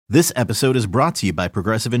This episode is brought to you by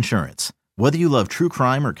Progressive Insurance. Whether you love true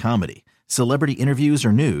crime or comedy, celebrity interviews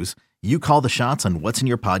or news, you call the shots on what's in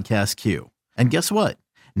your podcast queue. And guess what?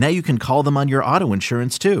 Now you can call them on your auto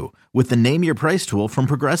insurance too with the Name Your Price tool from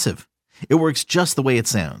Progressive. It works just the way it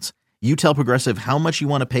sounds. You tell Progressive how much you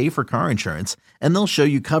want to pay for car insurance, and they'll show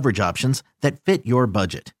you coverage options that fit your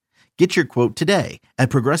budget. Get your quote today at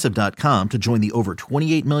Progressive.com to join the over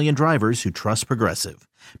 28 million drivers who trust Progressive.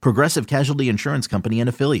 Progressive Casualty Insurance Company and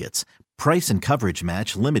Affiliates. Price and coverage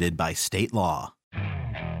match limited by state law.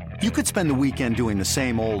 You could spend the weekend doing the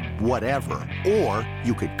same old whatever, or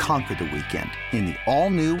you could conquer the weekend in the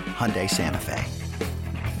all-new Hyundai Santa Fe.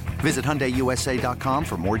 Visit HyundaiUSA.com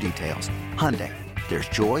for more details. Hyundai, there's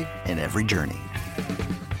joy in every journey.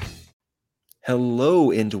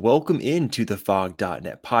 Hello and welcome into the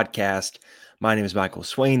Fog.net podcast. My name is Michael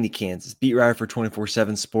Swain, the Kansas beat writer for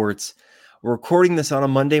 24/7 Sports. We're recording this on a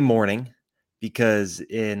Monday morning because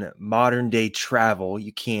in modern day travel,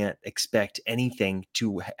 you can't expect anything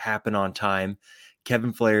to happen on time.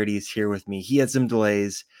 Kevin Flaherty is here with me. He had some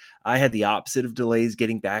delays. I had the opposite of delays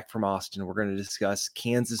getting back from Austin. We're going to discuss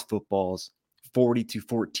Kansas football's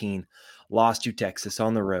 40-14 loss to Texas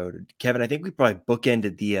on the road. Kevin, I think we probably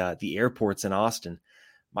bookended the airports in Austin.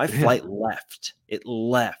 My flight left. It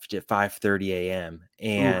left at 5:30 a.m.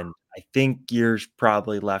 And I think yours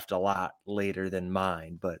probably left a lot later than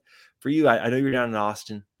mine. But for you, I know you're down in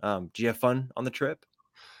Austin. Do you have fun on the trip?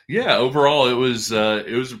 Yeah, overall it was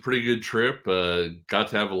a pretty good trip. Got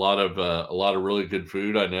to have a lot of really good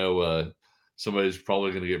food. I know somebody's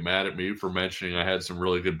probably going to get mad at me for mentioning I had some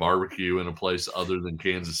really good barbecue in a place other than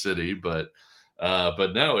Kansas City, but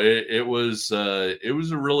no, it was a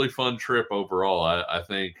really fun trip overall. I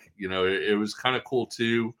think it was kind of cool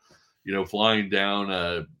too, flying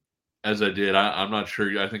down as I did. I'm not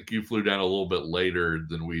sure. I think you flew down a little bit later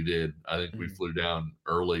than we did. I think we flew down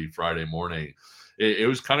early Friday morning. It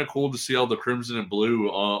was kind of cool to see all the crimson and blue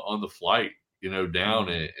on the flight, down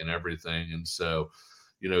and everything. And so,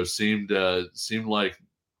 seemed like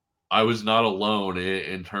I was not alone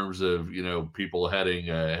in terms of, people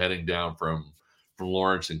heading down from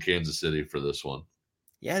Lawrence and Kansas City for this one.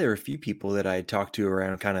 Yeah, there were a few people that I talked to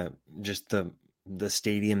around kind of just the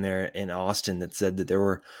stadium there in Austin that said that there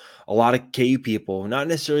were a lot of KU people, not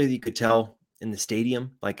necessarily that you could tell in the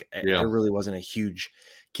stadium. Like there really wasn't a huge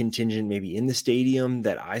contingent maybe in the stadium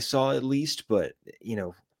that I saw at least, but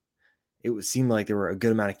it seemed like there were a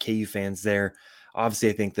good amount of KU fans there. Obviously,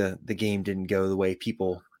 I think the game didn't go the way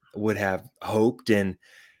people would have hoped, and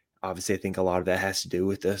obviously I think a lot of that has to do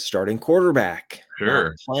with the starting quarterback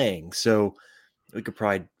not playing. So we could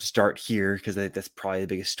probably start here because that's probably the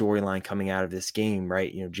biggest storyline coming out of this game,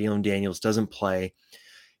 right? Jalon Daniels doesn't play.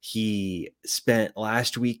 He spent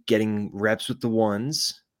last week getting reps with the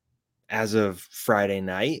ones. As of Friday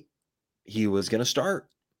night, he was going to start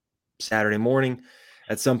Saturday morning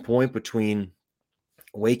at some point between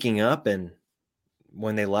waking up and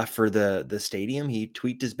when they left for the stadium. He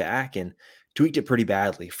tweaked his back and tweaked it pretty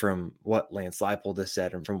badly from what Lance Leipold has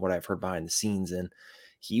said and from what I've heard behind the scenes. And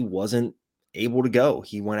he wasn't able to go.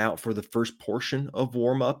 He went out for the first portion of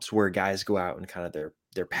warmups where guys go out in kind of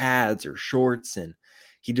their pads or shorts. And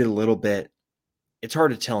he did a little bit. It's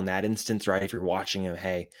hard to tell in that instance, right? If you're watching him,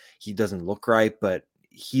 hey, he doesn't look right, but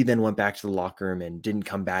he then went back to the locker room and didn't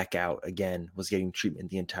come back out again, was getting treatment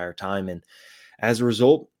the entire time. And as a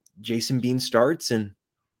result, Jason Bean starts. And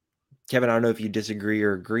Kevin, I don't know if you disagree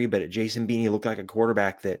or agree, but at Jason Bean, he looked like a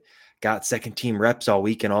quarterback that got second team reps all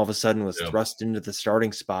week and all of a sudden was thrust into the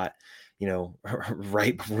starting spot,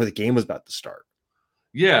 right before the game was about to start.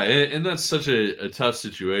 Yeah. And that's such a tough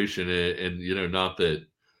situation. And,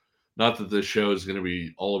 not that this show is going to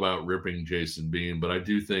be all about ripping Jason Bean, but I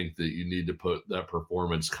do think that you need to put that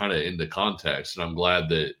performance kind of into context. And I'm glad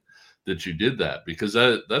that you did that because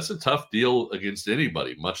that's a tough deal against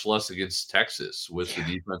anybody, much less against Texas with the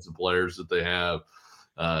defensive players that they have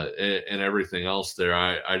and everything else there.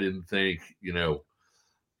 I didn't think,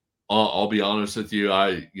 I'll be honest with you.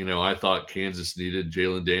 I thought Kansas needed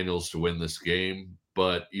Jalon Daniels to win this game,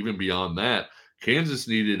 but even beyond that, Kansas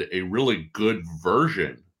needed a really good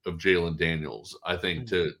version of Jalon Daniels, I think,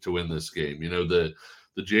 to win this game.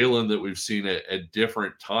 The Jalon that we've seen at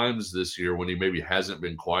different times this year when he maybe hasn't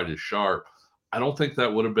been quite as sharp, I don't think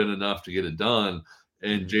that would have been enough to get it done.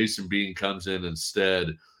 And Jason Bean comes in instead.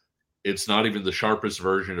 It's not even the sharpest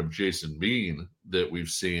version of Jason Bean that we've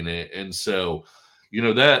seen it. And so,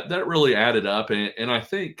 that really added up. And I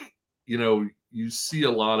think, you see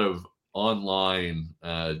a lot of online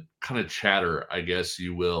kind of chatter, I guess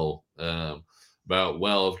you will, about,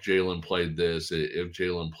 well, if Jalon played this, if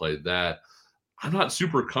Jalon played that. I'm not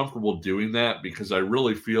super comfortable doing that because I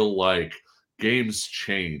really feel like games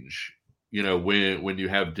change, when you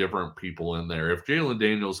have different people in there. If Jalon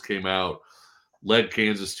Daniels came out, led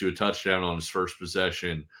Kansas to a touchdown on his first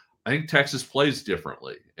possession, I think Texas plays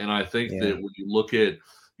differently. And I think Yeah. that when you look at,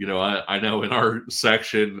 I know in our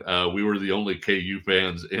section, we were the only KU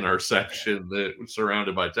fans in our section that was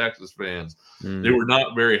surrounded by Texas fans. They were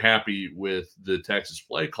not very happy with the Texas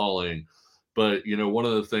play calling. But, one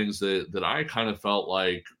of the things that I kind of felt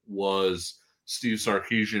like was Steve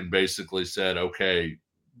Sarkisian basically said, okay,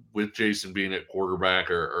 with Jason being at quarterback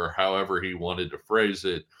or however he wanted to phrase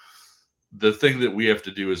it, the thing that we have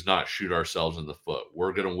to do is not shoot ourselves in the foot.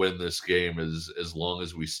 We're going to win this game as long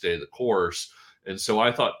as we stay the course. And so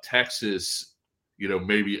I thought Texas,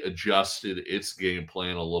 maybe adjusted its game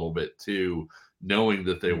plan a little bit too, knowing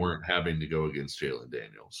that they weren't having to go against Jalon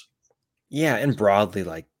Daniels. Yeah, and broadly,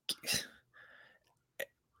 like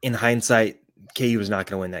in hindsight, KU was not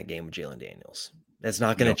going to win that game with Jalon Daniels. That's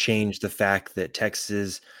not going to change the fact that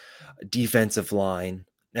Texas defensive line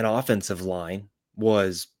and offensive line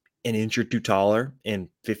was an inch or two taller and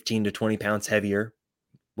 15 to 20 pounds heavier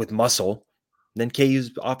with muscle than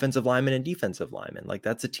KU's offensive linemen and defensive linemen. Like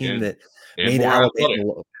that's a team that made Alabama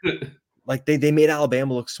look like they made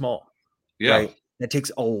Alabama look small. Yeah. Right. It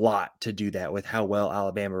takes a lot to do that with how well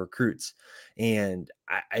Alabama recruits. And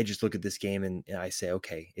I just look at this game and I say,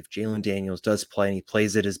 okay, if Jalon Daniels does play and he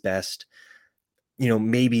plays at his best,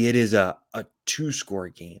 maybe it is a 2-score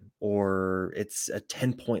game or it's a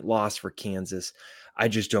 10-point loss for Kansas. I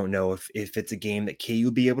just don't know if it's a game that KU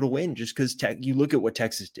will be able to win just because you look at what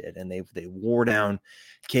Texas did and they wore down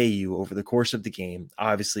KU over the course of the game.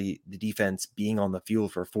 Obviously, the defense being on the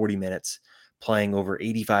field for 40 minutes, playing over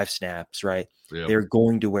 85 snaps, right? Yep. They're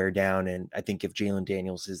going to wear down. And I think if Jalon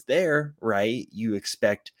Daniels is there, right, you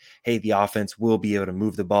expect, hey, the offense will be able to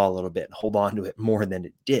move the ball a little bit and hold on to it more than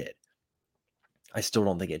it did. I still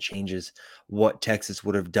don't think it changes what Texas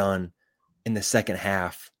would have done in the second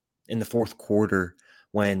half, in the fourth quarter,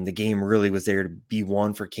 when the game really was there to be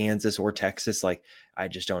won for Kansas or Texas. Like, I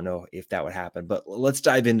just don't know if that would happen. But let's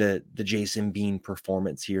dive into the Jason Bean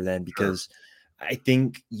performance here then, because I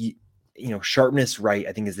think, sharpness, right,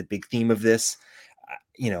 I think is the big theme of this.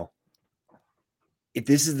 If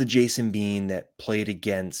this is the Jason Bean that played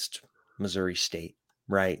against Missouri State,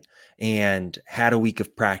 right, and had a week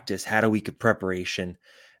of practice, had a week of preparation,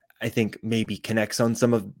 I think maybe connects on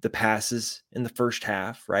some of the passes in the first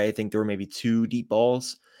half, right? I think there were maybe 2 deep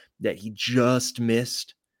balls that he just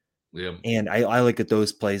missed. Yeah. And I look at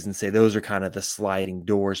those plays and say those are kind of the sliding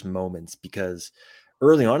doors moments, because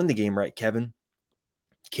early on in the game, right, Kevin,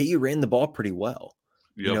 KU ran the ball pretty well.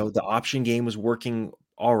 Yep. The option game was working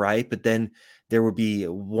all right, but then there would be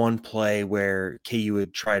one play where KU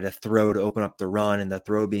would try to throw to open up the run and the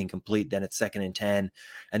throw being complete. Then it's 2nd and 10.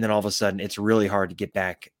 And then all of a sudden it's really hard to get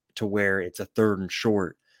back to where it's a 3rd and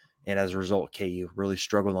short. And as a result, KU really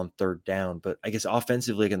struggled on 3rd down. But I guess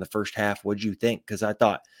offensively, like in the first half, what'd you think? Because I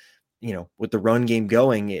thought, with the run game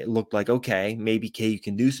going, it looked like, okay, maybe KU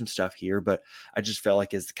can do some stuff here. But I just felt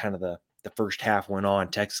like as kind of the first half went on,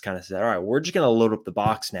 Texas kind of said, all right, we're just going to load up the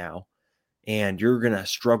box now, and you're going to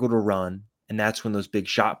struggle to run. And that's when those big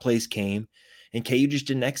shot plays came, and KU just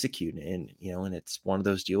didn't execute. And, and it's one of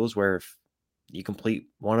those deals where if you complete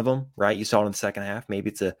one of them, right, you saw it in the second half, maybe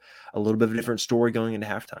it's a little bit of a different story going into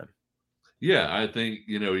halftime. Yeah, I think,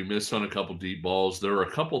 he missed on a couple deep balls. There were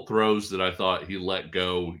a couple throws that I thought he let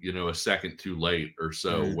go, a second too late or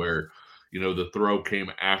so, where, the throw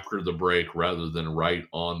came after the break rather than right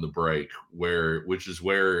on the break, which is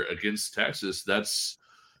where against Texas, that's,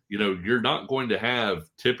 you're not going to have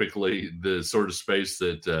typically the sort of space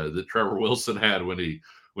that Trevor Wilson had when he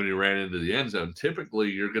ran into the end zone. Typically,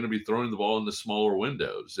 you're going to be throwing the ball in the smaller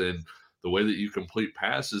windows, and the way that you complete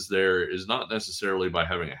passes there is not necessarily by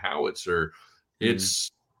having a howitzer.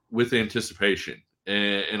 It's with anticipation.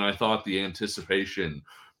 And I thought the anticipation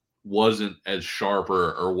wasn't as sharp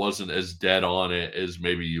or wasn't as dead on it as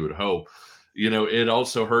maybe you would hope. It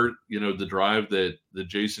also hurt, the drive that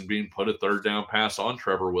Jason Bean put a 3rd down pass on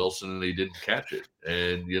Trevor Wilson and he didn't catch it.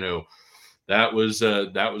 And, that was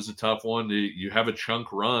a tough one. You have a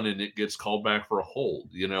chunk run and it gets called back for a hold.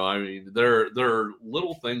 I mean, there are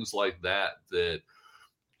little things like that,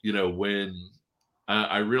 when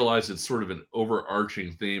I realize it's sort of an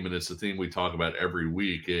overarching theme, and it's a theme we talk about every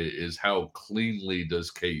week, is how cleanly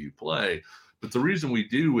does KU play. But the reason we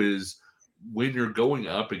do is when you're going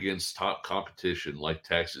up against top competition like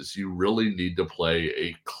Texas, you really need to play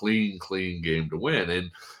a clean game to win.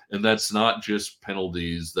 And that's not just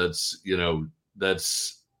penalties. That's,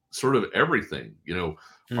 that's sort of everything.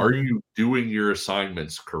 Are you doing your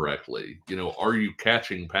assignments correctly? Are you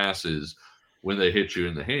catching passes when they hit you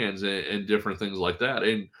in the hands and different things like that?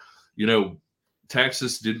 And,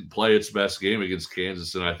 Texas didn't play its best game against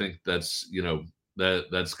Kansas. And I think that's,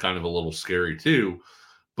 that's kind of a little scary too.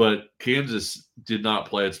 But Kansas did not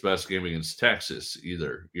play its best game against Texas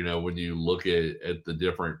either. When you look at the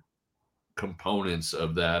different components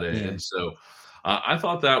of that. And so I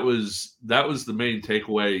thought that was the main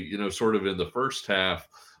takeaway, sort of in the first half,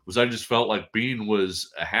 was I just felt like Bean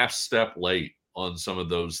was a half step late on some of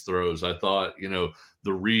those throws. I thought,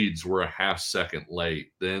 the reads were a half second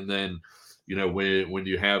late. And then, when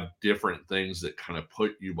you have different things that kind of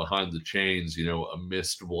put you behind the chains, a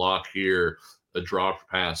missed block here, a dropped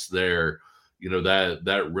pass there,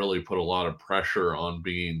 that really put a lot of pressure on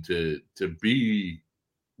Bean to be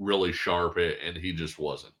really sharp, and he just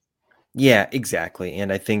wasn't. Yeah, exactly.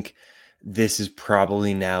 And I think this is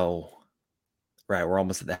probably now, right, we're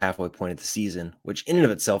almost at the halfway point of the season, which in and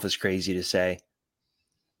of itself is crazy to say.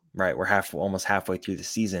 Right, we're almost halfway through the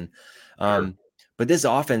season. Sure. But this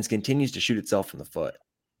offense continues to shoot itself in the foot.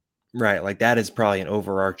 Right, like that is probably an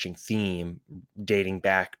overarching theme dating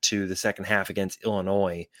back to the second half against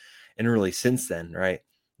Illinois, and really since then, right?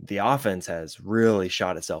 The offense has really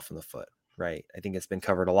shot itself in the foot, right? I think it's been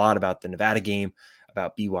covered a lot about the Nevada game,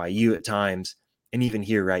 about BYU at times, and even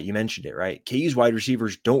here, right? You mentioned it, right? KU's wide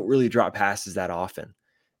receivers don't really drop passes that often,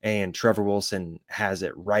 and Trevor Wilson has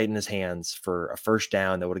it right in his hands for a first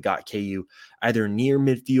down that would have got KU either near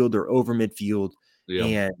midfield or over midfield,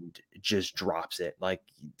 and just drops it. Like,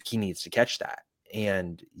 he needs to catch that.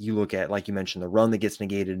 And you look at, like you mentioned, the run that gets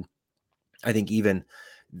negated. I think even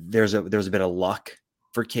there's a bit of luck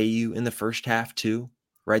for KU in the first half too,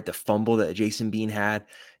 right? The fumble that Jason Bean had,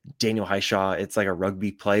 Daniel Highshaw, it's like a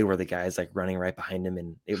rugby play where the guy's like running right behind him,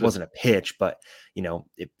 and it wasn't a pitch, but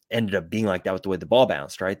it ended up being like that with the way the ball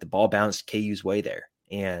bounced, right? The ball bounced KU's way there.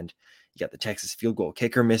 And you got the Texas field goal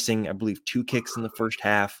kicker missing, I believe 2 kicks in the first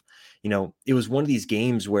half. It was one of these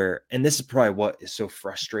games where, and this is probably what is so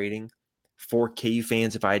frustrating for KU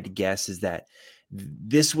fans, if I had to guess, is that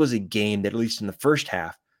this was a game that, at least in the first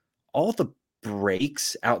half, all the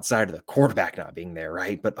breaks outside of the quarterback not being there,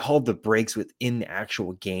 right? But all the breaks within the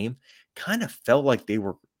actual game kind of felt like they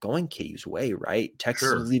were going KU's way, right?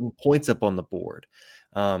 Texas was leaving points up on the board.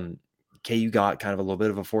 KU got kind of a little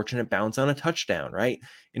bit of a fortunate bounce on a touchdown, right?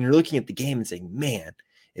 And you're looking at the game and saying, man,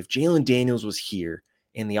 if Jalon Daniels was here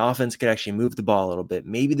and the offense could actually move the ball a little bit,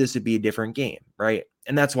 maybe this would be a different game, right?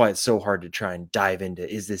 And that's why it's so hard to try and dive into,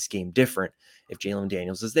 is this game different if Jalon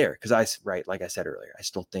Daniels is there? Because like I said earlier, I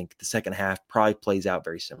still think the second half probably plays out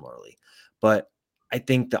very similarly. But I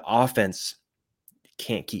think the offense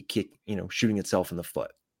can't keep shooting itself in the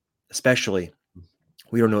foot, especially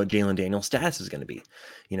we don't know what Jalon Daniels' status is going to be.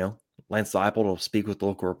 Lance Leipold will speak with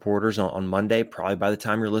local reporters on Monday. Probably by the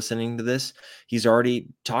time you're listening to this, he's already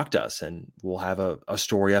talked to us, and we'll have a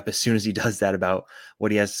story up as soon as he does that about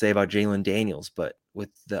what he has to say about Jalon Daniels. But with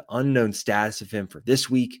the unknown status of him for this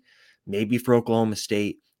week, maybe for Oklahoma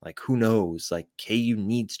State, like, who knows? Like, KU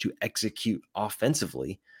needs to execute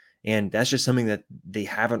offensively, and that's just something that they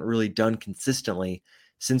haven't really done consistently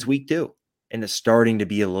since week 2. And it's starting to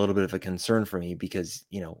be a little bit of a concern for me because,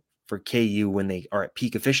 for KU, when they are at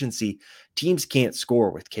peak efficiency, teams can't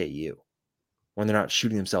score with KU when they're not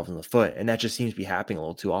shooting themselves in the foot. And that just seems to be happening a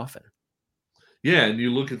little too often. Yeah, and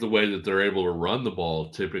you look at the way that they're able to run the ball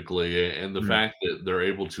typically, and the fact that they're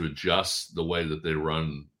able to adjust the way that they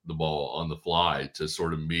run the ball on the fly to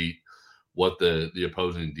sort of meet what the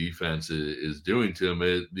opposing defense is doing to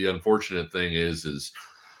them. The unfortunate thing is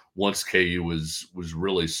once KU was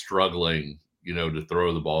really struggling, to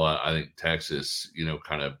throw the ball, I think Texas,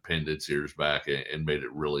 kind of pinned its ears back and made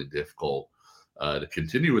it really difficult to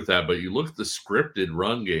continue with that. But you look at the scripted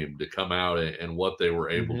run game to come out and what they were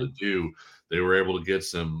able to do. They were able to get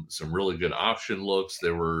some really good option looks.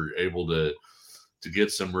 They were able to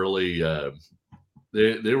get some really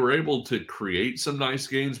they were able to create some nice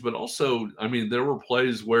games, but also, I mean, there were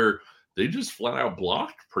plays where they just flat out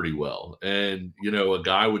blocked pretty well. And, a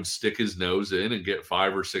guy would stick his nose in and get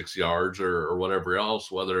 5 or 6 yards or whatever else,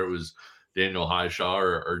 whether it was Daniel Highshaw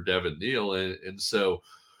or Devin Neal. And so,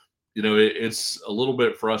 it's a little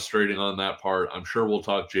bit frustrating on that part. I'm sure we'll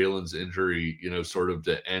talk Jalen's injury, sort of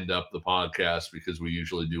to end up the podcast, because we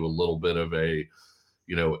usually do a little bit of a,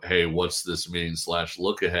 hey, what's this mean /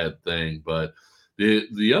 look ahead thing. But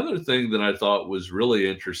the other thing that I thought was really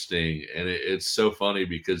interesting, and it's so funny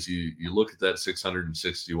because you look at that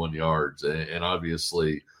 661 yards, and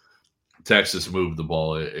obviously Texas moved the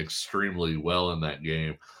ball extremely well in that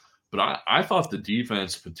game. But I thought the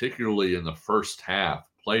defense, particularly in the first half,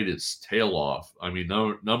 played its tail off. I mean,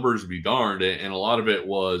 no numbers be darned, and a lot of it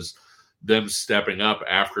was them stepping up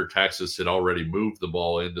after Texas had already moved the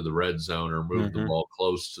ball into the red zone or moved the ball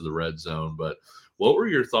close to the red zone. But what were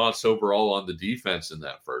your thoughts overall on the defense in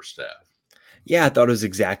that first half? Yeah, I thought it was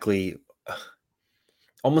exactly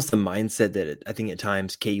almost the mindset that I think at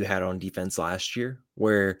times KU had on defense last year,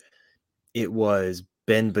 where it was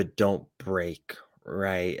bend but don't break,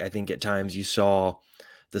 right? I think at times you saw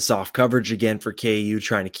the soft coverage again for KU,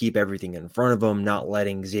 trying to keep everything in front of them, not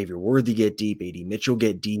letting Xavier Worthy get deep, AD Mitchell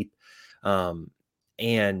get deep.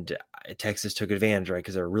 And Texas took advantage, right?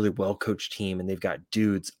 Because they're a really well-coached team and they've got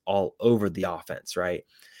dudes all over the offense, right?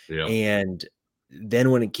 Yeah. And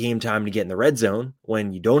then when it came time to get in the red zone,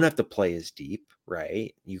 when you don't have to play as deep,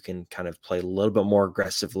 right? You can kind of play a little bit more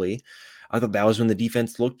aggressively. I thought that was when the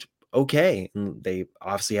defense looked okay. And they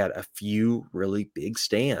obviously had a few really big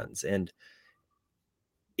stands. And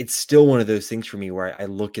it's still one of those things for me where I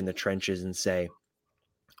look in the trenches and say,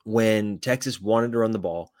 when Texas wanted to run the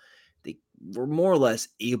ball, they were more or less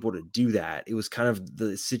able to do that. It was kind of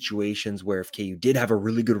the situations where if KU did have a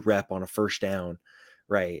really good rep on a first down,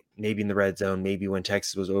 right, maybe in the red zone, maybe when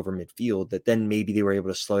Texas was over midfield, that then maybe they were able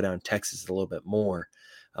to slow down Texas a little bit more.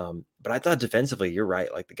 But I thought defensively, you're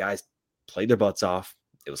right. Like the guys played their butts off.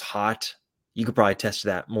 It was hot. You could probably test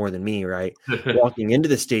that more than me, right? Walking into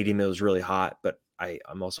the stadium, it was really hot, but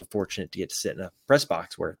I'm also fortunate to get to sit in a press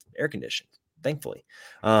box where it's air conditioned, thankfully.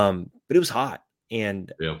 But it was hot.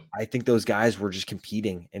 And Yeah. I think those guys were just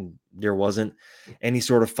competing and there wasn't any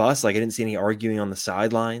sort of fuss. Like I didn't see any arguing on the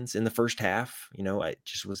sidelines in the first half. I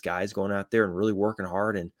just was guys going out there and really working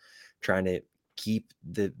hard and trying to keep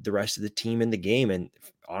the rest of the team in the game. And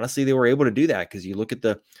honestly, they were able to do that because you look at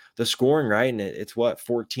the scoring, right? And it's what,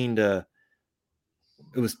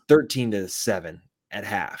 13-7 at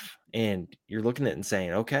half. And you're looking at it and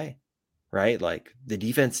saying, okay, right? Like the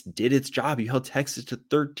defense did its job. You held Texas to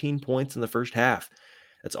 13 points in the first half.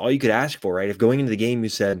 That's all you could ask for, right? If going into the game, you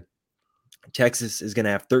said Texas is going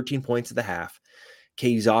to have 13 points at the half,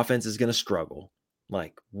 KU's offense is going to struggle.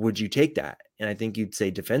 Like, would you take that? And I think you'd say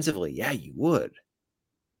defensively, yeah, you would.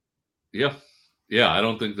 Yeah. Yeah. I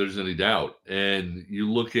don't think there's any doubt. And you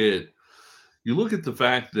look at the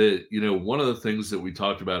fact that, one of the things that we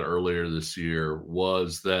talked about earlier this year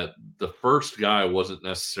was that the first guy wasn't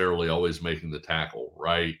necessarily always making the tackle,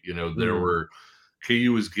 right?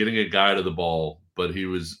 KU was getting a guy to the ball, but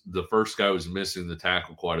the first guy was missing the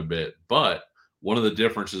tackle quite a bit. But one of the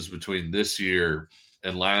differences between this year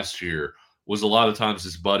and last year was a lot of times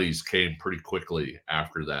his buddies came pretty quickly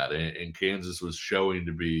after that. And Kansas was showing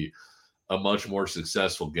to be a much more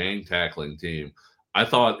successful gang tackling team. I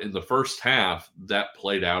thought in the first half that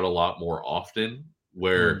played out a lot more often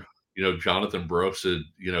where, Jonathan Brooks had,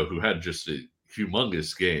 who had just a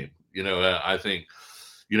humongous game, I think,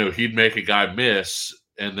 he'd make a guy miss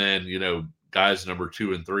and then, guys number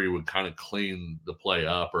 2 and 3 would kind of clean the play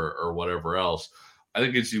up or whatever else. I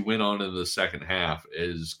think as you went on in the second half,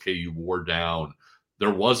 as KU wore down,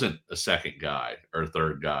 there wasn't a second guy or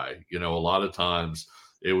third guy. A lot of times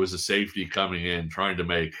it was a safety coming in, trying to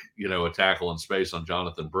make, a tackle in space on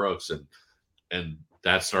Jonathan Brooks. And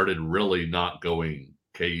that started really not going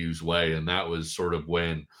KU's way. And that was sort of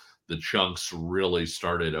when the chunks really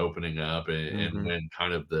started opening up and when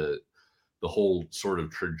kind of the whole sort of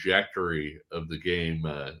trajectory of the game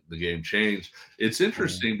changed. It's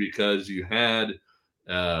interesting because you had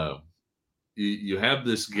you have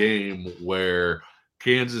this game where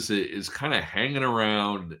Kansas is kind of hanging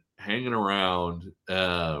around.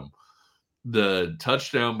 The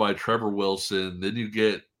touchdown by Trevor Wilson, then you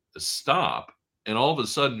get a stop, and all of a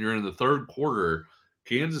sudden you're in the third quarter.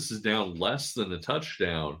 Kansas is down less than a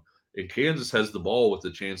touchdown, and Kansas has the ball with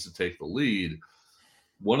the chance to take the lead.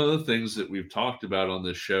 One of the things that we've talked about on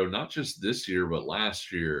this show, not just this year, but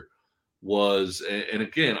last year, was, and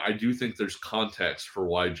again, I do think there's context for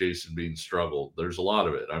why Jason Bean struggled. There's a lot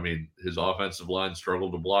of it. I mean, his offensive line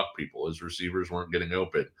struggled to block people. His receivers weren't getting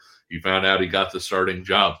open. He found out he got the starting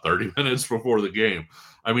job 30 minutes before the game.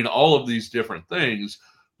 I mean, all of these different things.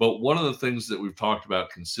 But one of the things that we've talked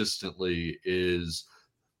about consistently is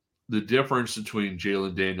the difference between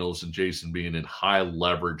Jalon Daniels and Jason Bean in high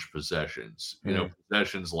leverage possessions.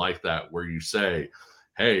 Possessions like that where you say,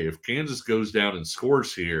 hey, if Kansas goes down and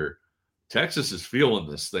scores here, Texas is feeling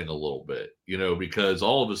this thing a little bit, because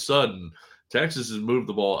all of a sudden Texas has moved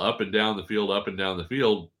the ball up and down the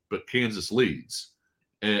field, but Kansas leads.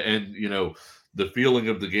 And the feeling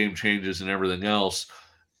of the game changes and everything else.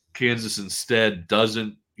 Kansas instead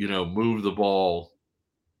doesn't, move the ball.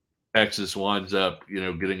 Texas winds up,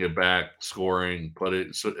 getting it back, scoring,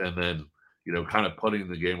 and then, kind of putting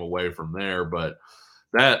the game away from there. But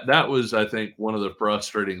that was, I think, one of the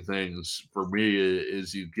frustrating things for me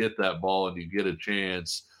is you get that ball and you get a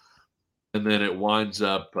chance, and then it winds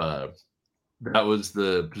up. That was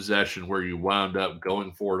the possession where you wound up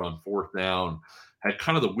going for it on fourth down. Had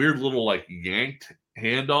kind of the weird little like yanked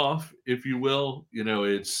handoff, if you will. It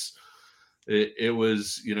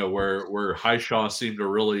was where Highshaw seemed to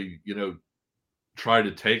really try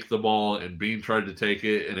to take the ball and Bean tried to take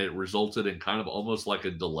it, and it resulted in kind of almost like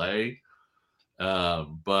a delay.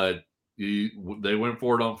 But they went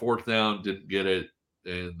for it on fourth down, didn't get it,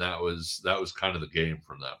 and that was kind of the game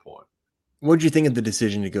from that point. What did you think of the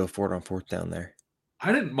decision to go for it on fourth down there?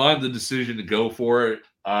 I didn't mind the decision to go for it.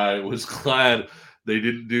 I was glad they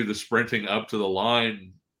didn't do the sprinting up to the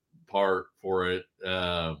line part for it.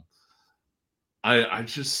 I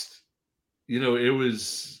just, it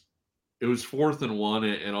was 4th and 1,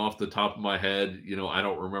 and off the top of my head, I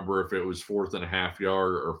don't remember if it was 4th and a half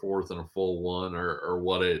yard or 4th and a full one or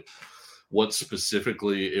what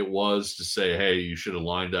specifically it was to say, hey, you should have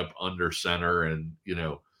lined up under center and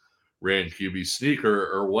ran QB sneak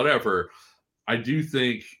or whatever. I do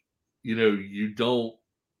think you don't.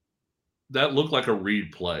 That looked like a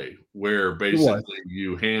read play where basically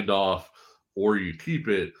you hand off or you keep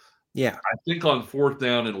it. Yeah. I think on 4th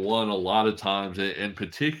down and 1, a lot of times, and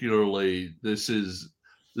particularly this is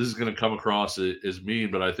going to come across as mean,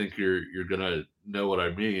 but I think you're going to know what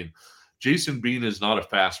I mean. Jason Bean is not a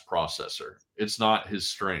fast processor. It's not his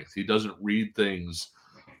strength. He doesn't read things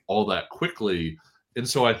all that quickly. And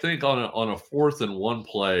so I think on a 4th and 1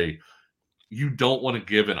 play, you don't want to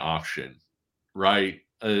give an option, right?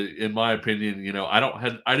 In my opinion,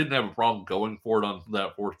 I didn't have a problem going for it on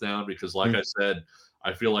that 4th down because, like I said,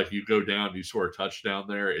 I feel like you go down, you score a touchdown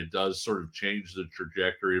there, it does sort of change the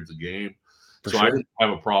trajectory of the game. So sure. I didn't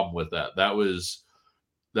have a problem with that. That was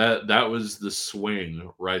the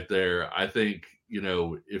swing right there. I think,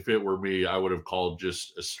 if it were me, I would have called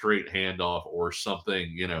just a straight handoff or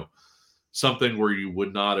something, something where you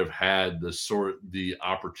would not have had the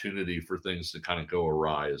opportunity for things to kind of go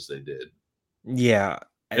awry as they did. Yeah.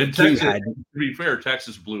 And Texas, to be fair,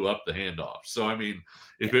 Texas blew up the handoff. So, I mean,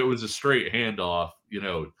 if it was a straight handoff,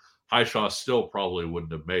 Highshaw still probably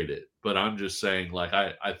wouldn't have made it. But I'm just saying, like,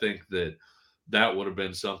 I think that would have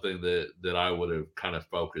been something that I would have kind of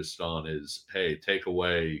focused on is, hey, take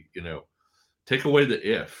away the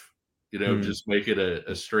if, just make it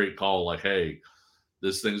a straight call like, hey,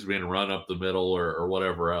 this thing's being run up the middle or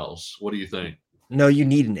whatever else. What do you think? No, you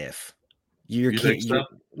need an if. You think so?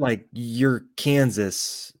 You're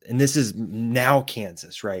Kansas, and this is now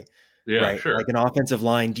Kansas, right? Yeah, right? Sure. Like an offensive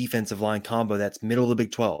line, defensive line combo that's middle of the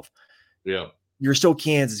Big 12. Yeah. You're still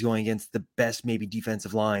Kansas going against the best maybe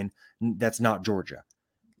defensive line that's not Georgia.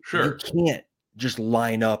 Sure. You can't just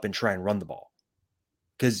line up and try and run the ball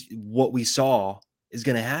because what we saw is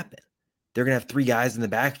going to happen. They're going to have 3 guys in the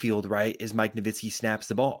backfield, right, as Mike Nowitzki snaps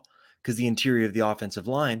the ball because the interior of the offensive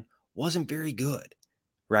line wasn't very good,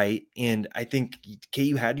 right? And I think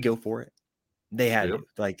KU had to go for it. They had to.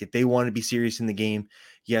 Like, if they want to be serious in the game,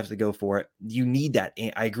 you have to go for it. You need that.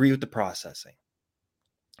 And I agree with the processing,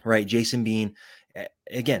 right? Jason Bean,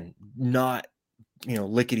 again, not,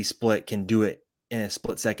 lickety split can do it in a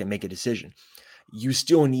split second, make a decision. You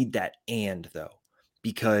still need that though,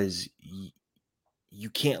 because you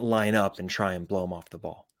can't line up and try and blow them off the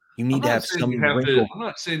ball. You need to have some wrinkle. I'm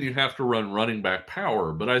not saying you have to run running back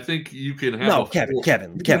power, but I think you can have Kevin.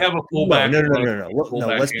 Have a fullback. No.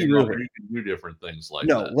 Let's be real here. You can do different things like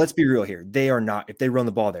that. No, let's be real here. They are not. If they run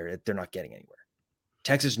the ball there, they're not getting anywhere.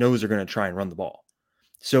 Texas knows they're going to try and run the ball,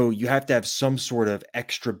 so you have to have some sort of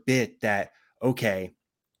extra bit that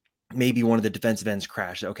maybe one of the defensive ends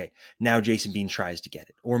crashed. Okay, now Jason Bean tries to get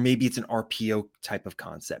it, or maybe it's an RPO type of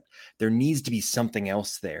concept. There needs to be something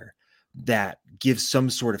else there that gives some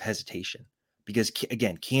sort of hesitation because,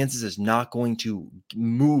 again, Kansas is not going to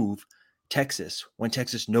move Texas when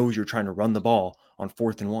Texas knows you're trying to run the ball on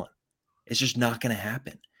 4th and 1. It's just not going to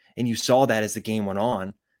happen. And you saw that as the game went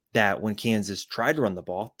on, that when Kansas tried to run the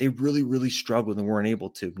ball, they really, really struggled and weren't able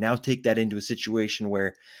to. Now take that into a situation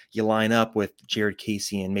where you line up with Jared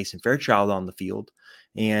Casey and Mason Fairchild on the field,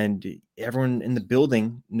 and everyone in the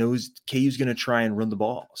building knows KU's going to try and run the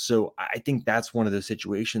ball. So I think that's one of those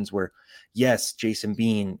situations where, yes, Jason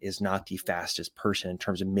Bean is not the fastest person in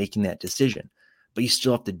terms of making that decision, but you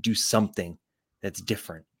still have to do something that's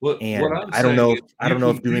different. I don't know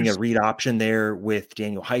if doing a read option there with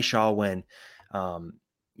Daniel Highshaw when,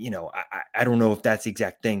 I don't know if that's the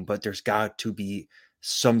exact thing, but there's got to be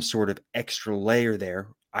some sort of extra layer there.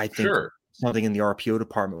 I think something in the RPO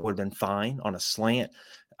department would have been fine on a slant.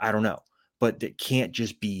 I don't know, but it can't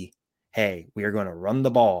just be, hey, we are going to run the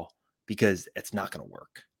ball because it's not going to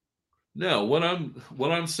work. No, what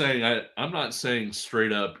I'm saying, I'm not saying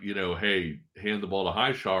straight up, hey, hand the ball to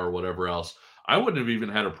Highshaw or whatever else. I wouldn't have even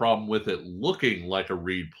had a problem with it looking like a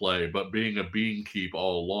read play, but being a bean keep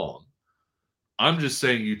all along. I'm just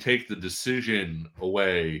saying you take the decision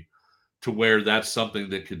away to where that's something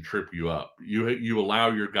that can trip you up. You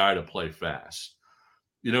allow your guy to play fast.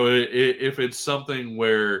 If it's something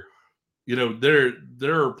where there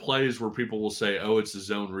are plays where people will say, "Oh, it's a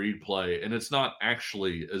zone read play," and it's not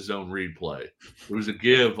actually a zone read play. It was a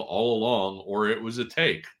give all along, or it was a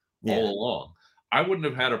take all along. I wouldn't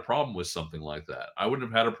have had a problem with something like that. I wouldn't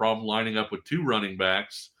have had a problem lining up with two running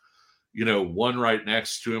backs, one right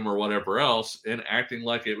next to him or whatever else, and acting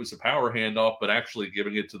like it was a power handoff, but actually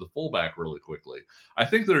giving it to the fullback really quickly. I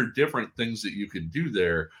think there are different things that you can do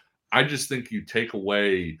there. I just think you take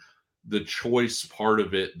away the choice part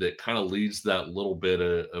of it that kind of leads that little bit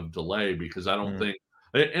of delay, because I don't think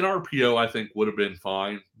an RPO I think would have been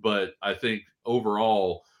fine, but I think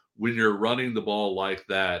overall when you're running the ball like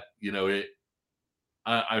that,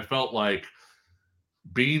 I felt like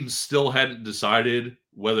Beans still hadn't decided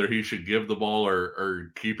whether he should give the ball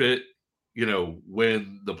or keep it,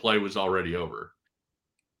 when the play was already over.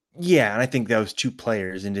 Yeah, and I think those two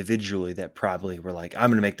players individually that probably were like, I'm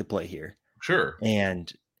going to make the play here. Sure.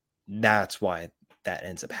 And that's why that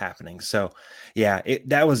ends up happening. So, yeah,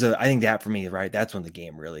 I think that for me, right, that's when the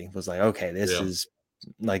game really was like, okay, this is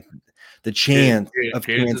like the chance of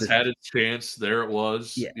Kansas had its chance. There it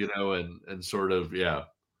was, and sort of,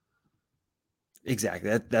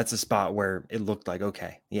 Exactly. That's a spot where it looked like,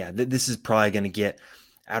 okay, this is probably going to get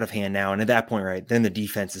out of hand now. And at that point, right, then the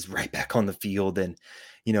defense is right back on the field. And,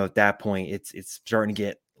 at that point, it's starting to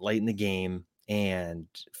get late in the game. And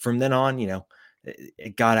from then on,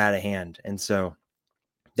 it got out of hand. And so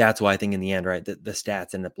that's why I think in the end, right, the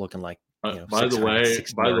stats end up looking like, by the way,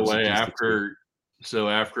 after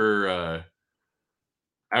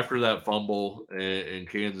that fumble and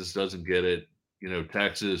Kansas doesn't get it,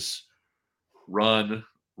 Texas run,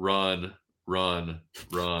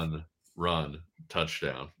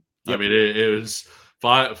 touchdown. Yep. I mean, it was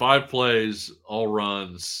five plays, all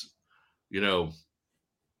runs. 4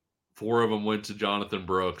 of them went to Jonathan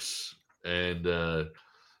Brooks, and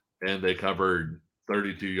they covered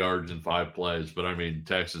 32 yards in 5 plays. But I mean,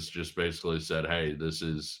 Texas just basically said, "Hey, this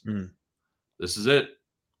is it.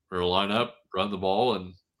 We're gonna line up, run the ball,"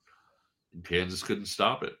 and Kansas couldn't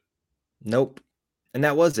stop it. Nope. And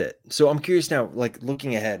that was it. So I'm curious now, like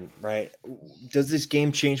looking ahead, right? Does this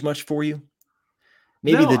game change much for you?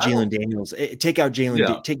 Maybe the Jalon Daniels, take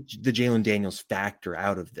the Jalon Daniels factor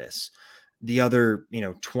out of this. The other,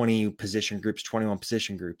 21 position groups,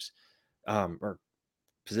 or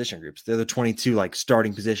position groups, the other 22 like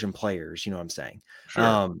starting position players, you know what I'm saying?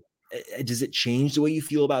 Sure. Does it change the way you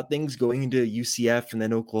feel about things going into UCF and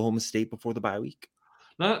then Oklahoma State before the bye week?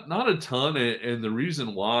 Not a ton, and the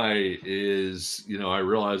reason why is, I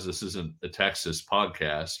realize this isn't a Texas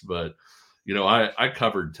podcast, but I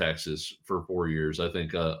covered Texas for 4 years. I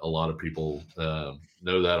think a lot of people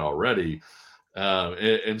know that already,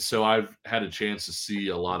 and so I've had a chance to see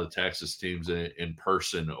a lot of Texas teams in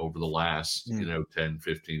person over the last 10,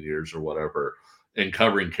 15 years or whatever. And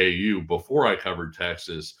covering KU before I covered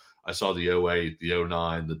Texas, I saw the 08, the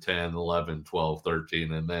 09, the 10, 11, 12,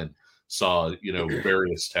 13, and then saw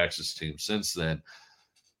various Texas teams since then.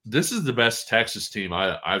 This is the best Texas team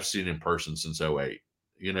I've seen in person since 08.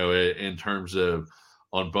 In terms of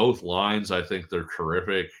on both lines, I think they're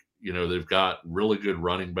terrific. They've got really good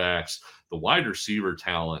running backs. The wide receiver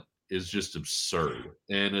talent is just absurd,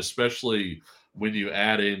 and especially when you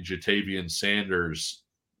add in Jatavian Sanders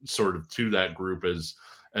sort of to that group as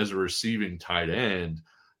a receiving tight end.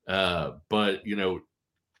 But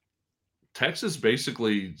Texas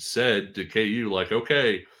basically said to KU, like,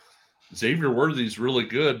 okay, Xavier Worthy's really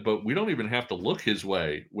good, but we don't even have to look his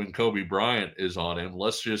way when Kobe Bryant is on him.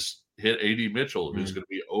 Let's just hit AD Mitchell, who's going to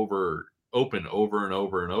be open over and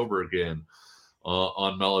over and over again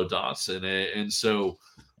on Mello Dotson. And so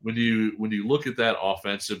when you look at that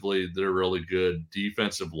offensively, they're really good.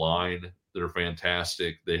 Defensive line, they're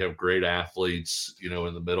fantastic. They have great athletes, in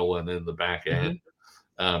the middle and in the back end.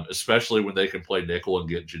 Especially when they can play nickel and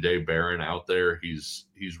get Jahdae Barron out there. He's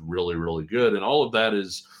really, really good. And all of that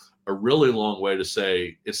is a really long way to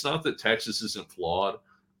say it's not that Texas isn't flawed.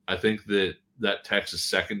 I think that Texas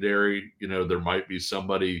secondary, there might be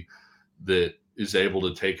somebody that is able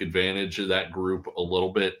to take advantage of that group a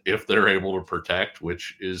little bit if they're able to protect,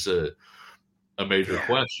 which is a major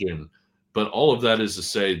question. But all of that is to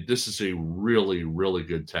say, this is a really, really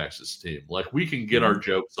good Texas team. Like, we can get our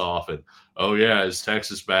jokes off and, oh yeah, is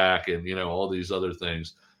Texas back? And, all these other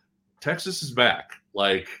things. Texas is back.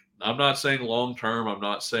 Like, I'm not saying long term. I'm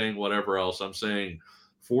not saying whatever else. I'm saying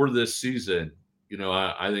for this season,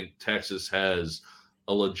 I think Texas has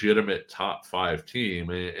a legitimate top 5 team.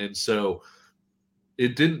 And so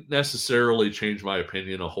it didn't necessarily change my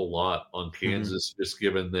opinion a whole lot on Kansas, just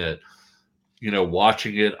given that,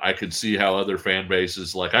 watching it, I could see how other fan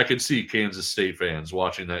bases, like I could see Kansas State fans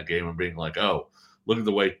watching that game and being like, oh, look at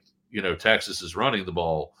the way, Texas is running the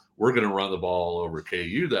ball. We're going to run the ball over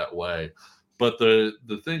KU that way. But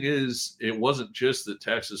the thing is, it wasn't just that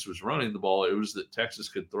Texas was running the ball. It was that Texas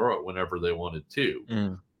could throw it whenever they wanted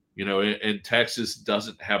to. And Texas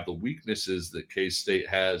doesn't have the weaknesses that K-State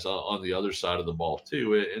has on the other side of the ball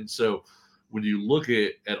too. And so when you look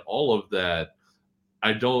at all of that,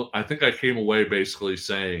 I think I came away basically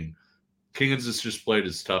saying Kansas just played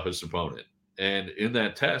its toughest opponent. And in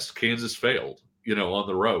that test, Kansas failed, on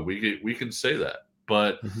the road. We can say that.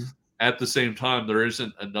 But at the same time, there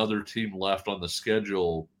isn't another team left on the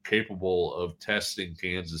schedule capable of testing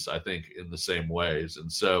Kansas, I think, in the same ways.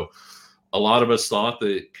 And so a lot of us thought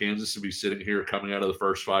that Kansas would be sitting here coming out of the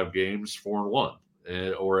first 5 games 4-1,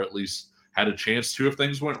 or at least had a chance to if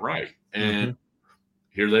things went right. And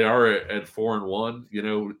here they are at 4-1.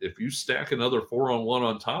 If you stack another 4-1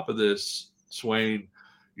 on top of this, Swain,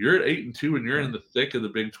 you're at 8-2, and you're in the thick of the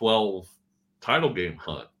Big 12 title game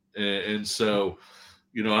hunt. And so,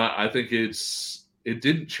 I think it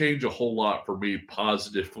didn't change a whole lot for me,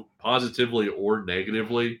 positively or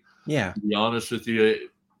negatively. Yeah. To be honest with you,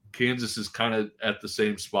 Kansas is kind of at the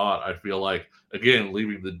same spot. I feel like, again,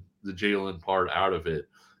 leaving the Jalon part out of it,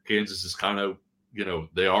 Kansas is kind of,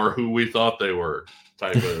 they are who we thought they were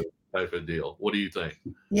type of deal. What do you think?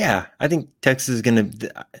 Yeah, I think Texas is going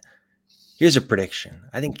to – here's a prediction.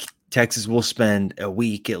 I think Texas will spend a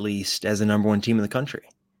week at least as the number 1 team in the country.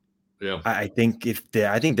 Yeah. I think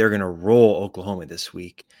they're going to roll Oklahoma this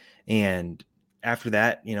week. And after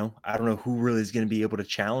that, I don't know who really is going to be able to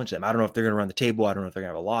challenge them. I don't know if they're going to run the table. I don't know if they're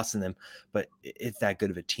going to have a loss in them, but it's that good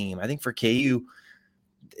of a team. I think for KU,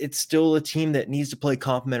 it's still a team that needs to play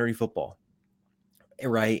complementary football.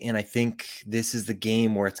 Right. And I think this is the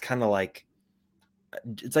game where it's kind of like,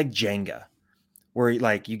 it's like Jenga, where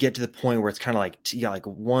like you get to the point where it's kind of like, you got like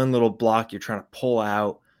one little block you're trying to pull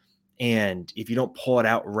out. And if you don't pull it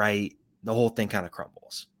out right, the whole thing kind of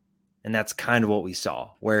crumbles. And that's kind of what we saw,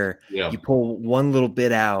 where you pull one little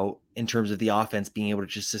bit out in terms of the offense being able to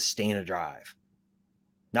just sustain a drive.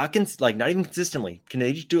 Not even consistently. Can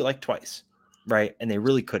they just do it like twice? Right. And they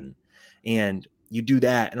really couldn't. And you do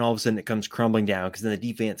that, and all of a sudden it comes crumbling down because then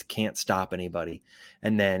the defense can't stop anybody.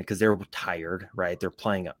 And then because they're tired, right? They're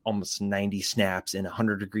playing almost 90 snaps in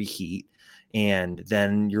 100-degree heat. And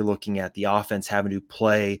then you're looking at the offense having to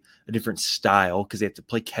play a different style because they have to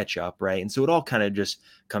play catch up, right? And so it all kind of just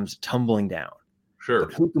comes tumbling down. Sure.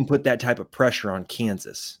 But who can put that type of pressure on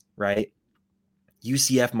Kansas, right?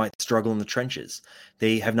 UCF might struggle in the trenches.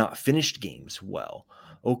 They have not finished games well.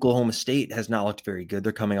 Oklahoma State has not looked very good.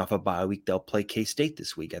 They're coming off a bye week. They'll play K-State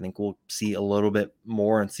this week. I think we'll see a little bit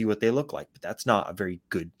more and see what they look like, but that's not a very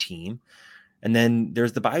good team. And then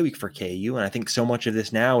there's the bye week for KU. And I think so much of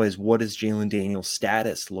this now is, what does Jalon Daniels'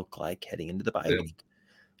 status look like heading into the bye week?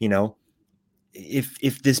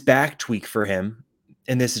 If this back tweak for him,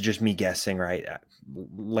 and this is just me guessing, right?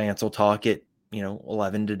 Lance will talk at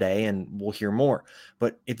 11 today and we'll hear more.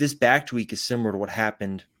 But if this back tweak is similar to what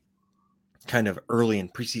happened kind of early in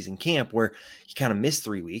preseason camp, where he kind of missed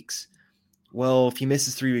 3 weeks, well, if he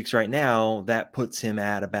misses 3 weeks right now, that puts him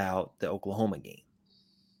at about the Oklahoma game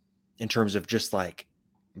in terms of just like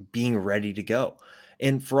being ready to go.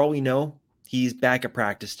 And for all we know, he's back at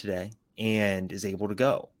practice today and is able to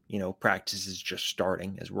go. Practice is just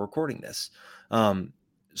starting as we're recording this.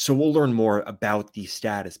 So we'll learn more about the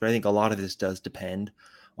status, but I think a lot of this does depend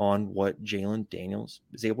on what Jalon Daniels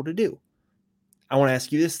is able to do. I want to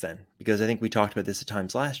ask you this then, because I think we talked about this at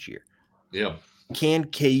times last year. Yeah. Can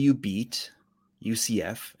KU beat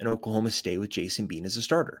UCF and Oklahoma State with Jason Bean as a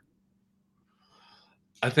starter?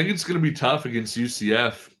 I think it's going to be tough against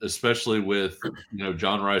UCF, especially with,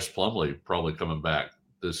 John Rice Plumlee probably coming back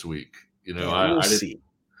this week.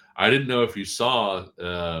 I didn't know if you saw,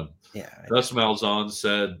 Gus Malzahn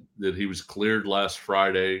said that he was cleared last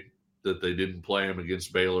Friday, that they didn't play him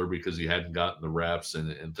against Baylor because he hadn't gotten the reps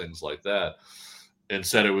and things like that, and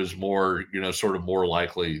said it was more, sort of more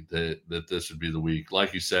likely that this would be the week.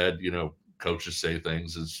 Like you said, coaches say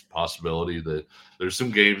things as possibility that there's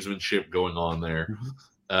some gamesmanship going on there.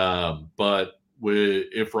 Mm-hmm. But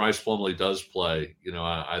if Rice Plumlee does play,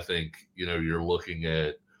 I think, you're looking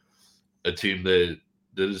at a team that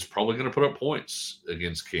is probably going to put up points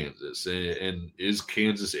against Kansas. And is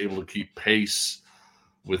Kansas able to keep pace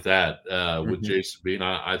with that with Mm-hmm. Jason Bean.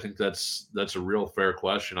 I think that's a real fair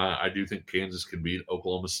question. I do think Kansas can beat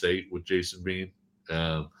Oklahoma State with Jason Bean.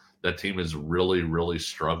 That team has really, really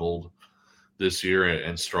struggled this year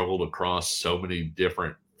and struggled across so many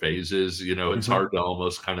different phases. It's Mm-hmm. hard to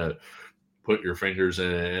almost kind of put your fingers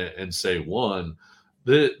in it and say one.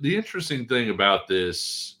 The interesting thing about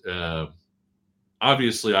this,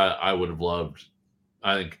 obviously, I would have loved.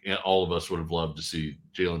 I think all of us would have loved to see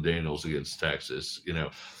Jalon Daniels against Texas.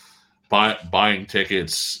 Buying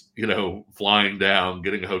tickets, flying down,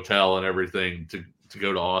 getting a hotel and everything to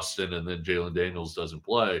go to Austin, and then Jalon Daniels doesn't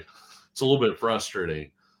play. It's a little bit frustrating.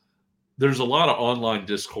 There's a lot of online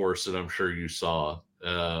discourse that I'm sure you saw.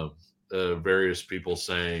 Various people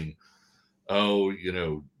saying, "Oh,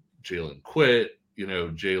 Jalon quit. That's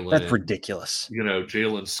Jalon ridiculous.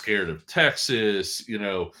 Jalen's scared of Texas,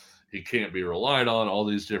 he can't be relied on, all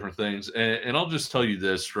these different things. And I'll just tell you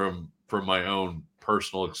this from my own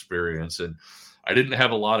personal experience. And I didn't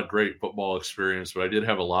have a lot of great football experience, but I did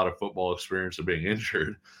have a lot of football experience of being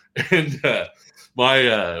injured. And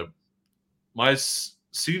my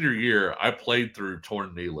senior year, I played through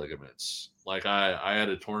torn knee ligaments. Like I had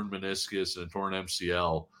a torn meniscus and a torn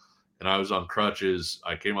MCL, and I was on crutches.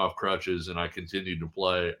 I came off crutches and I continued to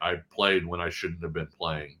play. I played when I shouldn't have been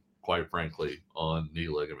playing, quite frankly, on knee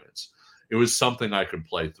ligaments. It was something I could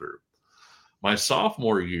play through. My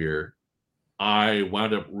sophomore year, I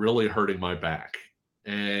wound up really hurting my back.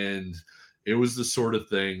 And it was the sort of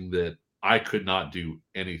thing that I could not do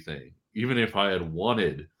anything. Even if I had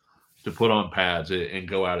wanted to put on pads and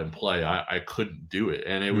go out and play, I couldn't do it.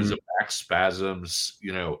 And it was a back spasms,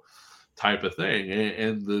 type of thing.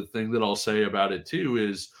 And the thing that I'll say about it too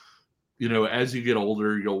is, as you get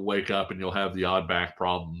older, you'll wake up and you'll have the odd back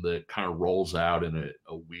problem that kind of rolls out in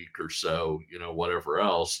a week or so, whatever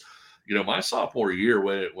else. My sophomore year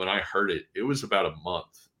when I heard it, it was about a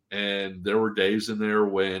month. And there were days in there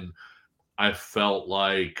when I felt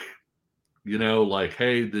like, like,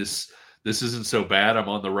 hey, this isn't so bad. I'm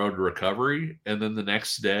on the road to recovery. And then the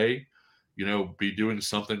next day, be doing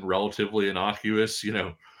something relatively innocuous,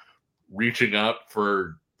 reaching up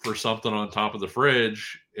for something on top of the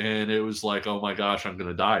fridge, and it was like, oh my gosh, I'm going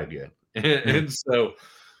to die again. And so,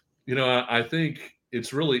 I think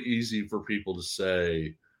it's really easy for people to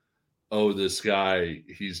say, oh, this guy,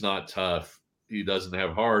 he's not tough, he doesn't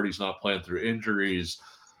have heart, he's not playing through injuries.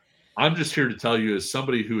 I'm just here to tell you, as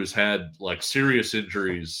somebody who has had like serious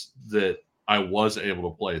injuries that I was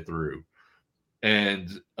able to play through, and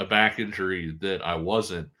a back injury that I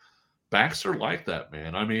wasn't. Backs are like that,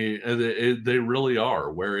 man. I mean, they really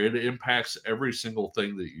are, where it impacts every single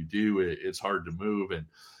thing that you do. It's hard to move.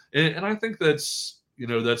 And I think that's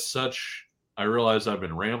such, I realize I've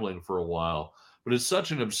been rambling for a while, but it's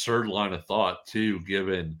such an absurd line of thought too,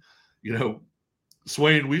 given,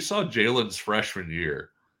 Swain, we saw Jalen's freshman year,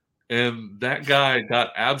 and that guy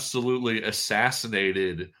got absolutely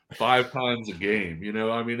assassinated 5 times a game.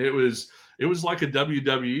 I mean, it was like a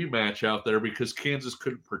WWE match out there because Kansas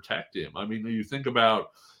couldn't protect him. I mean, you think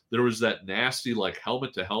about, there was that nasty like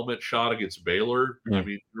helmet to helmet shot against Baylor. I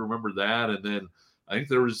mean, you remember that? And then I think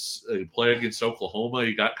there was a play against Oklahoma.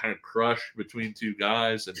 He got kind of crushed between two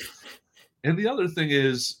guys. And the other thing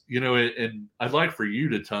is, and I'd like for you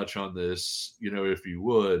to touch on this, if you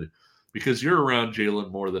would, because you're around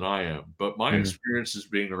Jalon more than I am. But my experiences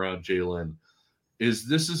being around Jalon is,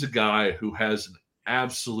 this is a guy who has an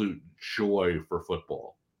absolute joy for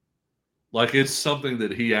football. Like, it's something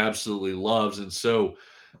that he absolutely loves. And so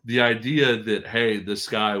the idea that, hey, this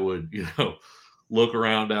guy would, look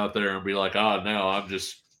around out there and be like, oh, no, I'm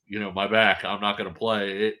just, my back, I'm not going to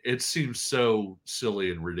play. It seems so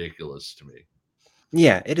silly and ridiculous to me.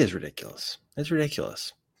 Yeah, it is ridiculous. It's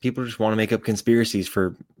ridiculous. People just want to make up conspiracies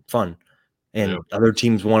for fun. And other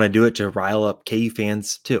teams want to do it to rile up KU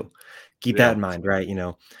fans too. Keep that in mind, right?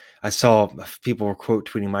 I saw people were quote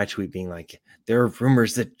tweeting my tweet being like, there are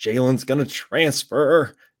rumors that Jalen's going to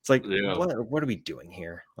transfer. It's like, what are we doing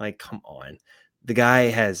here? Like, come on. The guy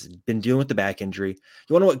has been dealing with the back injury.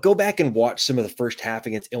 You want to go back and watch some of the first half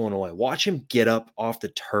against Illinois. Watch him get up off the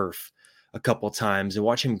turf a couple times and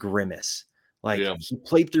watch him grimace. Like, he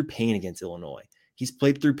played through pain against Illinois. He's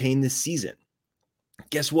played through pain this season.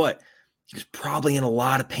 Guess what? He was probably in a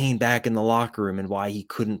lot of pain back in the locker room and why he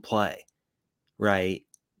couldn't play, right?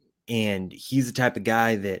 And he's the type of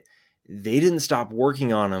guy that they didn't stop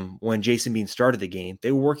working on him when Jason Bean started the game.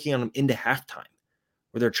 They were working on him into halftime,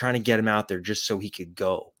 where they're trying to get him out there just so he could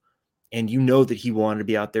go. And that he wanted to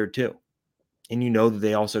be out there too. And that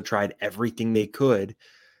they also tried everything they could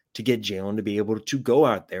to get Jalon to be able to go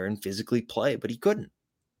out there and physically play, but he couldn't.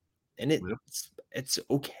 And it's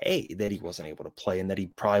okay that he wasn't able to play and that he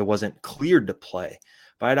probably wasn't cleared to play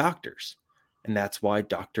by doctors. And that's why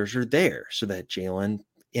doctors are there, so that Jalon,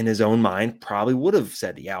 in his own mind, probably would have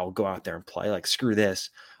said, yeah, I'll go out there and play. Like, screw this.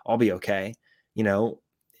 I'll be okay.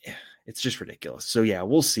 It's just ridiculous. So, yeah,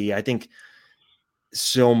 we'll see. I think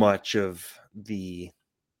so much of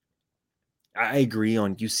I agree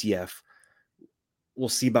on UCF. We'll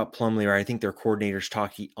see about Plumlee, or I think their coordinators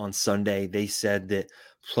talking on Sunday. They said that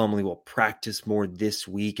Plumlee will practice more this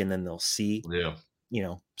week and then they'll see. Yeah.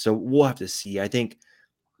 So we'll have to see. I think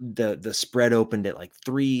the spread opened at like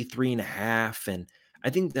 3.5. And I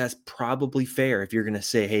think that's probably fair if you're going to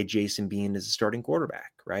say, hey, Jason Bean is a starting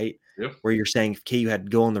quarterback, right? Yep. Where you're saying if KU had to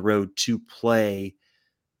go on the road to play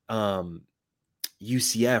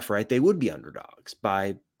UCF, right, they would be underdogs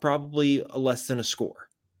by probably less than a score,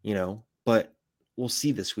 but we'll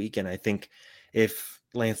see this week. And I think if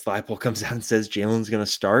Lance Leipold comes out and says Jalon's going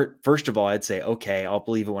to start, first of all, I'd say, okay, I'll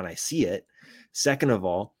believe it when I see it. Second of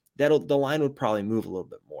all, the line would probably move a little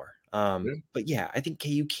bit more. But yeah, I think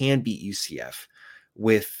KU can beat UCF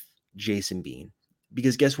with Jason Bean,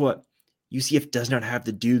 because guess what? UCF does not have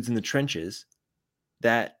the dudes in the trenches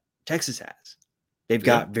that Texas has. They've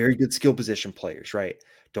got very good skill position players, right?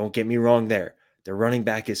 Don't get me wrong there. Their running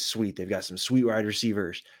back is sweet. They've got some sweet wide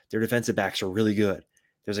receivers. Their defensive backs are really good.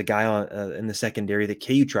 There's a guy on in the secondary that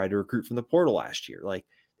KU tried to recruit from the portal last year. Like,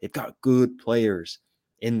 they've got good players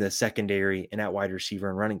in the secondary and at wide receiver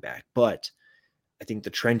and running back. But I think the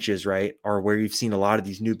trenches, right, are where you've seen a lot of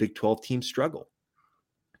these new Big 12 teams struggle.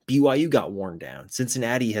 BYU got worn down.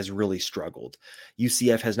 Cincinnati has really struggled.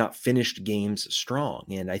 UCF has not finished games strong.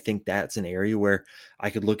 And I think that's an area where I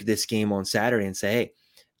could look at this game on Saturday and say, hey,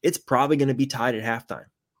 it's probably going to be tied at halftime,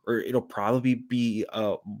 or it'll probably be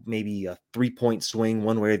maybe a 3-point swing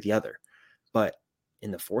one way or the other. But in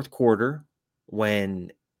the fourth quarter,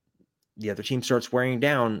 when the other team starts wearing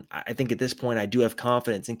down, I think at this point I do have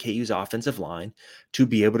confidence in KU's offensive line to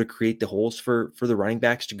be able to create the holes for the running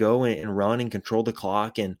backs to go and run and control the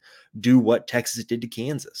clock and do what Texas did to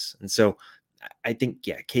Kansas. And so I think,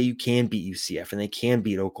 yeah, KU can beat UCF and they can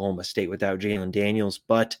beat Oklahoma State without Jalon Daniels.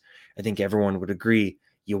 But I think everyone would agree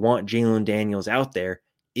you want Jalon Daniels out there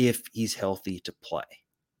if he's healthy to play.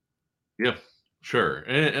 Yeah, sure.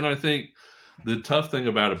 And I think the tough thing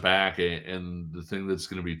about it back, and the thing that's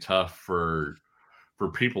going to be tough for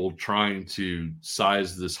people trying to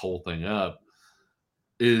size this whole thing up,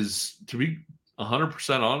 is, to be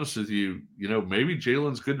 100% honest with you, maybe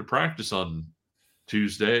Jalon's good to practice on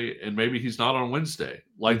Tuesday and maybe he's not on Wednesday.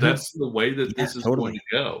 Like, that's the way that this is going to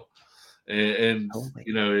go. And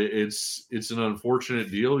it's an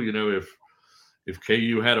unfortunate deal. If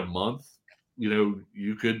KU had a month,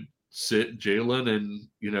 you could sit Jalon and,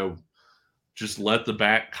 just let the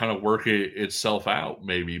back kind of work itself out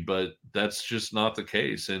maybe, but that's just not the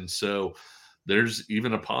case. And so there's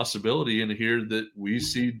even a possibility in here that we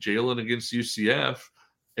see Jalon against UCF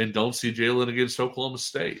and don't see Jalon against Oklahoma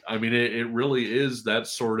State. I mean, it really is that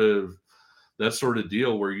sort of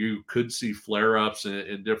deal where you could see flare-ups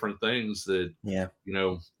and different things that,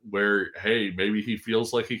 where, hey, maybe he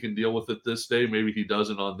feels like he can deal with it this day, maybe he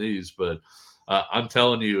doesn't on these. But I'm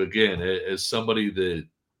telling you again, as somebody that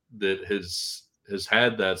has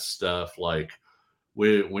had that stuff, like,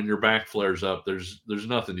 when your back flares up, there's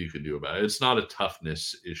nothing you can do about it. It's not a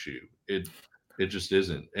toughness issue. It just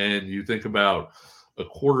isn't. And you think about a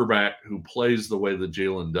quarterback who plays the way that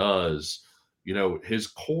Jalon does, his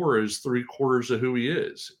core is 3/4 of who he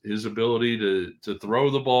is. His ability to throw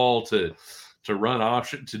the ball, to run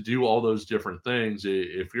option, to do all those different things.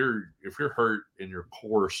 If you're hurt in your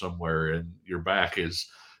core somewhere, and your back is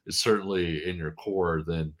certainly in your core,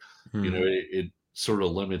 then it sort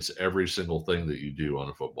of limits every single thing that you do on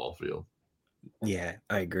a football field. Yeah,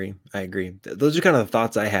 I agree. Those are kind of the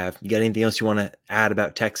thoughts I have. You got anything else you want to add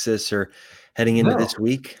about Texas or heading into this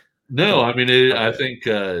week? No, I mean, I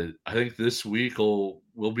think this week will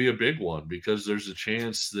be a big one, because there's a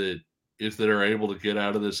chance that if they are able to get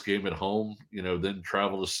out of this game at home, then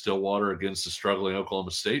travel to Stillwater against the struggling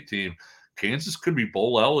Oklahoma State team, Kansas could be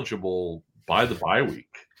bowl eligible by the bye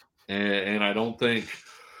week. And I don't think,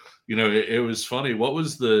 it was funny. What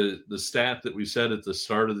was the stat that we said at the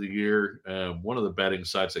start of the year? One of the betting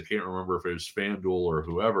sites, I can't remember if it was FanDuel or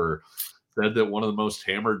whoever, said that one of the most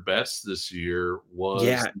hammered bets this year was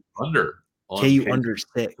under on KU under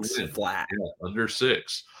 6 flat. Yeah, under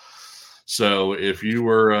 6. So if you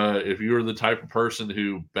were the type of person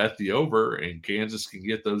who bet the over and Kansas can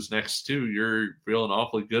get those next 2, you're feeling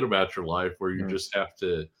awfully good about your life, where you just have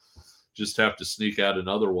to sneak out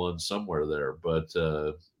another one somewhere there.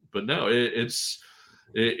 But no,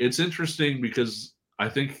 it's interesting, because I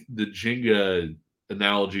think the Jenga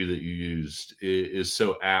analogy that you used is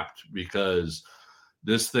so apt, because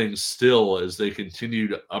this thing still, as they continue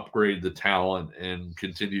to upgrade the talent and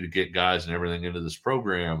continue to get guys and everything into this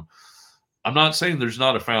program, I'm not saying there's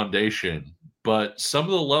not a foundation, but some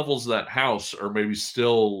of the levels of that house are maybe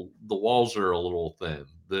still, the walls are a little thin.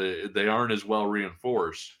 They aren't as well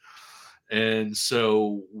reinforced. And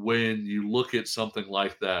so when you look at something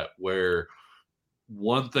like that, where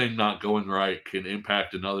one thing not going right can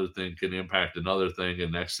impact another thing,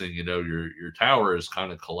 and next thing you know, your tower is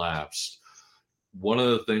kind of collapsed. One of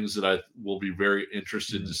the things that I will be very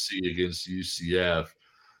interested to see against UCF,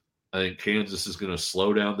 I think Kansas is going to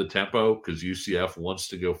slow down the tempo because UCF wants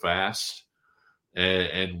to go fast.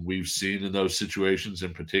 And we've seen in those situations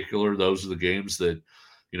in particular, those are the games that,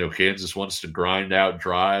 Kansas wants to grind out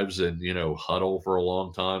drives and, huddle for a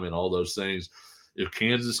long time and all those things. If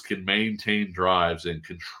Kansas can maintain drives and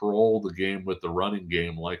control the game with the running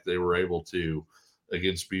game like they were able to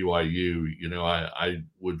against BYU, I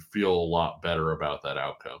would feel a lot better about that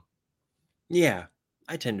outcome. Yeah,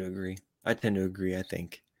 I tend to agree. I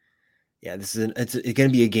think, yeah, it's going to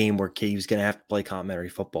be a game where KU's going to have to play complimentary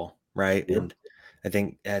football, right? Yep. And I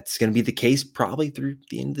think that's going to be the case probably through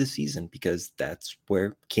the end of the season, because that's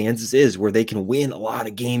where Kansas is, where they can win a lot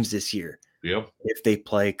of games this year. Yep. If they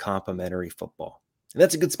play complimentary football. And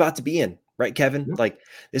that's a good spot to be in, right, Kevin? Yep. Like,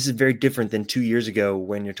 this is very different than 2 years ago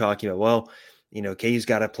when you're talking about, well, KU's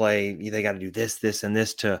got to play, they got to do this, this, and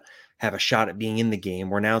this to have a shot at being in the game,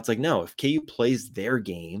 where now it's like, no, if KU plays their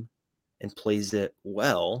game and plays it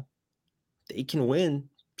well, they can win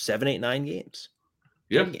 7, 8, 9 games.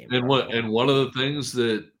 Yep. And one of the things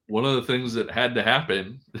that had to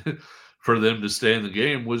happen for them to stay in the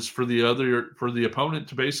game was for the opponent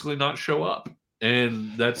to basically not show up.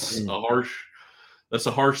 And that's a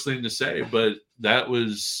harsh thing to say, but that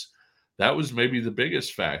was maybe the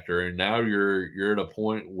biggest factor. And now you're at a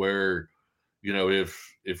point where,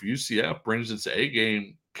 if UCF brings its A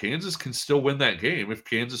game, Kansas can still win that game if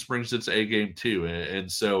Kansas brings its A game too.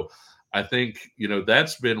 And so I think,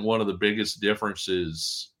 that's been one of the biggest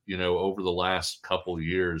differences, over the last couple of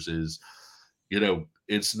years is,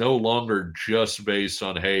 it's no longer just based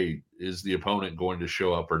on, hey, is the opponent going to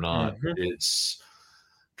show up or not? Mm-hmm. It's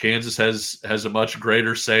Kansas has a much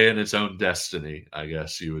greater say in its own destiny, I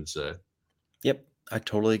guess you would say. Yep. I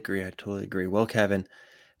totally agree. Well, Kevin,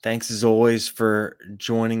 thanks as always for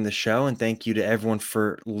joining the show, and thank you to everyone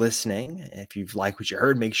for listening. If you've liked what you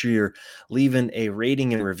heard, make sure you're leaving a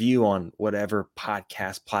rating and review on whatever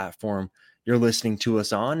podcast platform you're listening to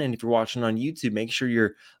us on. And if you're watching on YouTube, make sure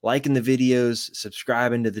you're liking the videos,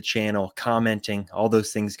 subscribing to the channel, commenting. All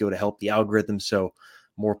those things go to help the algorithm so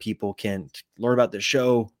more people can learn about the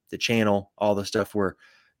show, the channel, all the stuff we're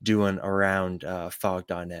doing around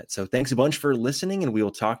fog.net. So thanks a bunch for listening, and we will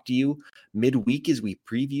talk to you midweek as we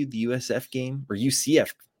preview the USF game, or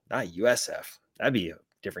UCF, not USF. That'd be a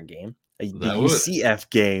different game. The UCF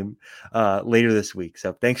game later this week.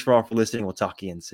 So thanks for all for listening. We'll talk again soon.